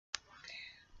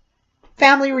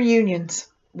Family reunions.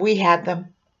 We had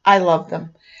them. I loved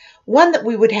them. One that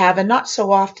we would have, and not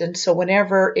so often, so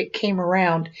whenever it came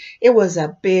around, it was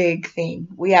a big thing.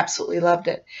 We absolutely loved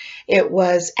it. It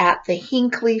was at the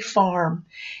Hinckley farm,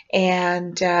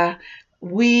 and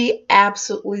we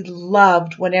absolutely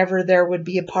loved whenever there would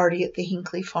be a party at the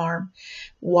Hinckley farm.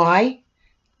 Why?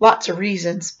 Lots of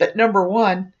reasons, but number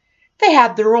one, they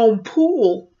had their own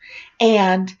pool,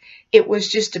 and it was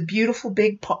just a beautiful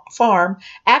big farm,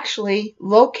 actually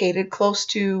located close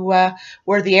to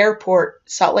where the airport,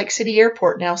 Salt Lake City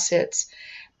Airport, now sits.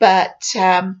 But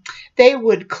they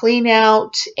would clean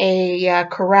out a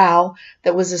corral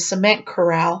that was a cement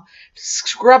corral,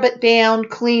 scrub it down,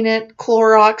 clean it,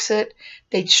 Clorox it.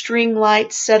 They'd string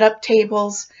lights, set up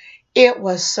tables. It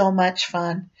was so much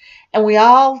fun. And we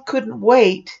all couldn't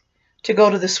wait to go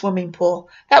to the swimming pool.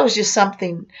 That was just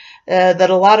something that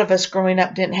a lot of us growing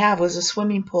up didn't have, was a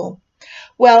swimming pool.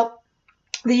 Well,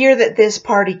 the year that this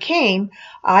party came,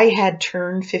 I had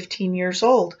turned 15 years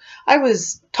old. I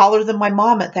was taller than my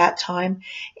mom at that time,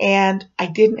 and I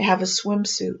didn't have a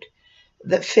swimsuit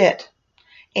that fit.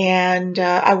 And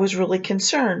I was really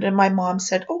concerned. And my mom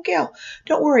said, "Oh, Gayle,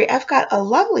 don't worry. I've got a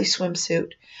lovely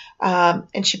swimsuit."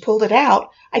 And she pulled it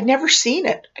out. I'd never seen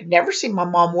it. I'd never seen my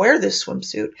mom wear this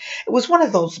swimsuit. It was one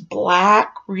of those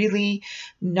black, really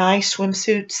nice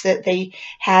swimsuits that they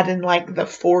had in like the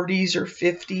 40s or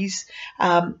 50s.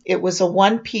 It was a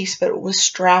one piece, but it was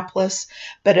strapless,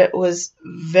 but it was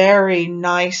very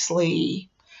nicely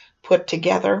put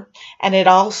together. And it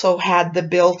also had the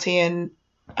built-in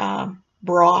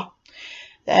bra.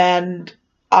 And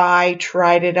I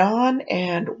tried it on,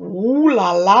 and ooh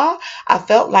la la, I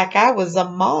felt like I was a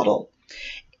model.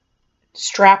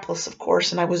 Strapless, of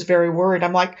course, and I was very worried.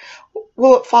 I'm like,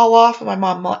 will it fall off? And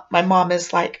my mom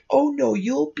is like, "Oh no,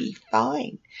 you'll be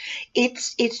fine.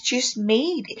 It's just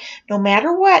made. No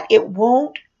matter what, it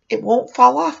won't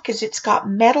fall off because it's got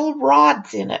metal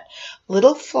rods in it,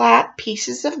 little flat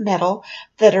pieces of metal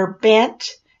that are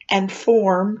bent and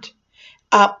formed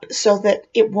up so that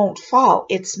it won't fall.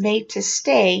 It's made to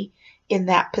stay in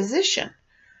that position."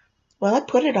 Well, I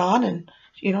put it on and,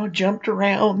 jumped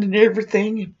around and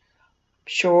everything. And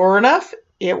sure enough,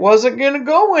 it wasn't going to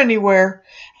go anywhere.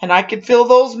 And I could feel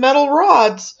those metal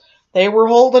rods. They were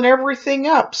holding everything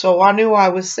up, so I knew I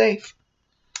was safe.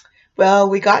 Well,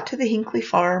 we got to the Hinckley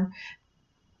farm,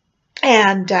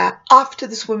 and off to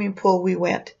the swimming pool we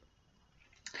went.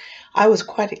 I was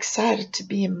quite excited to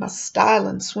be in my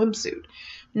styling swimsuit.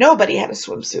 Nobody had a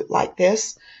swimsuit like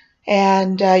this,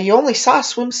 and you only saw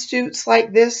swimsuits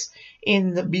like this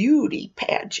in the beauty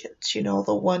pageants,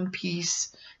 the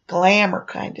one-piece glamour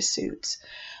kind of suits.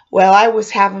 Well, I was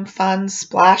having fun,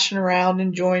 splashing around,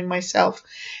 enjoying myself.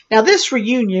 Now, this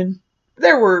reunion,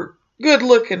 there were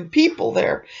good-looking people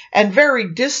there, and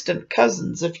very distant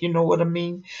cousins, if you know what I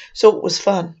mean, so it was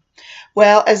fun.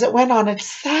 Well, as it went on, I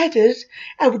decided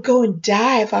I would go and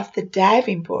dive off the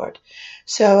diving board.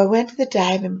 So I went to the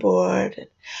diving board, and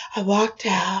I walked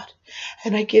out,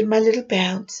 and I did my little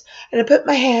bounce, and I put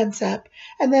my hands up,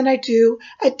 and then I do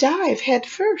a dive head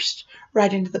first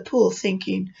right into the pool,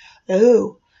 thinking,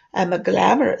 "Oh, I'm a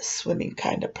glamorous swimming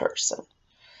kind of person."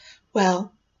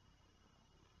 Well,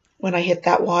 when I hit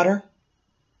that water,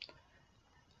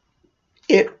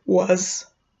 it was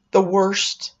the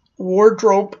worst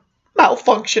wardrobe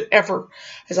malfunction ever.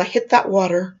 As I hit that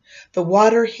water, the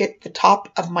water hit the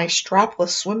top of my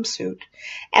strapless swimsuit,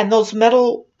 and those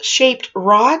metal-shaped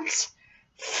rods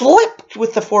flipped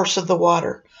with the force of the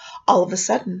water. All of a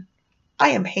sudden, I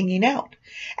am hanging out,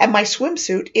 and my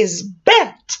swimsuit is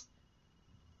bent.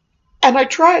 And I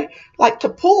try to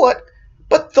pull it,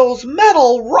 but those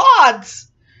metal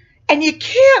rods, and you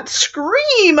can't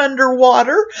scream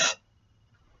underwater.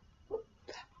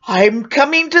 I'm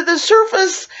coming to the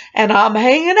surface, and I'm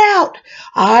hanging out.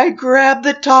 I grab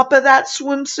the top of that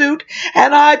swimsuit,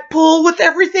 and I pull with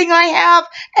everything I have,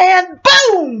 and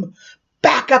boom!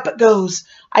 Back up it goes.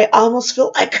 I almost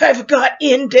feel like I've got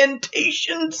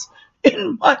indentations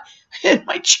in my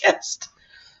chest.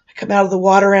 I come out of the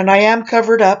water, and I am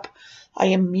covered up. I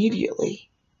immediately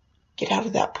get out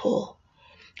of that pool.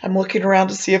 I'm looking around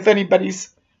to see if anybody's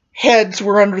heads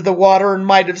were under the water and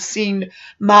might have seen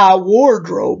my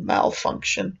wardrobe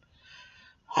malfunction.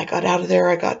 I got out of there,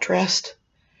 I got dressed.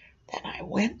 Then I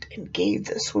went and gave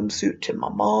the swimsuit to my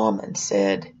mom and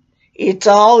said, "It's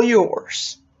all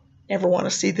yours. Never want to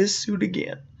see this suit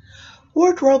again."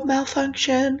 Wardrobe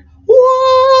malfunction.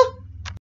 Whoa!